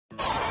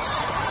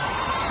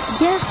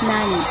Yes,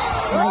 Nanny,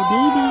 my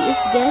baby is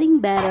getting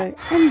better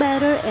and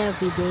better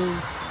every day.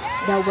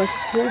 That was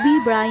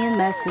Kobe Bryant's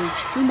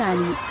message to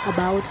Nanny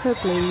about her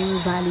playing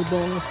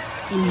volleyball,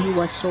 and he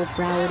was so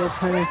proud of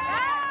her.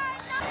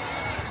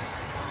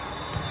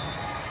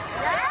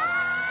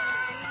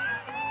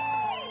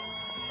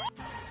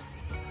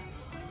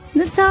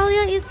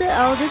 Natalia is the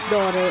eldest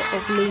daughter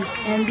of late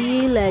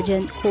NBA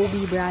legend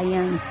Kobe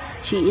Bryant.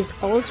 She is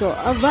also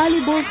a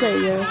volleyball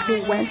player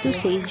who went to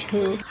Sage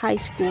Hill High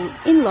School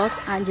in Los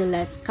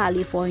Angeles,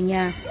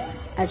 California.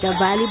 As a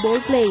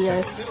volleyball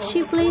player,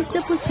 she plays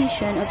the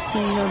position of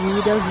senior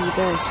middle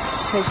hitter.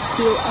 Her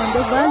skill on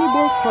the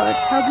volleyball court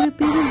have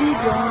repeatedly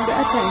drawn the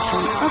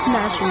attention of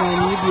national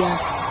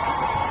media.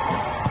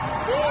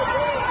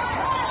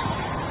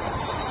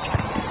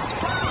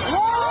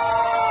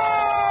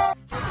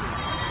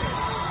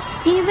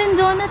 Even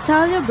though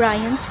Natalia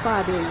Bryant's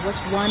father was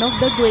one of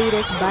the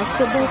greatest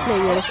basketball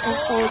players of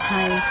all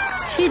time,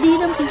 she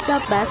didn't pick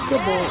up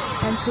basketball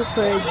and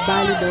preferred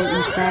volleyball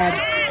instead.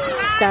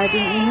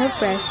 Starting in her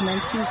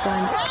freshman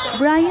season,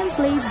 Bryant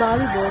played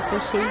volleyball for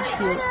Sage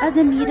Hill at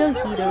the middle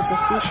hitter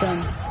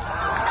position.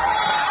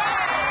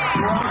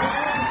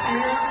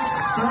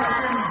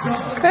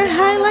 Her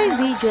highlight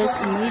videos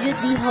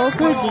immediately helped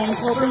her gain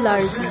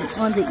popularity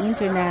on the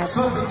internet.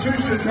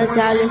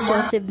 Natalia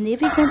saw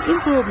significant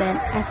improvement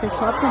as a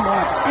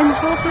sophomore and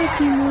helped her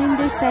team win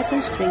their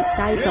second straight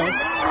title.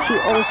 She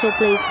also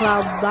played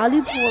club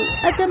volleyball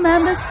at the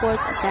Mamba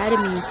Sports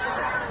Academy,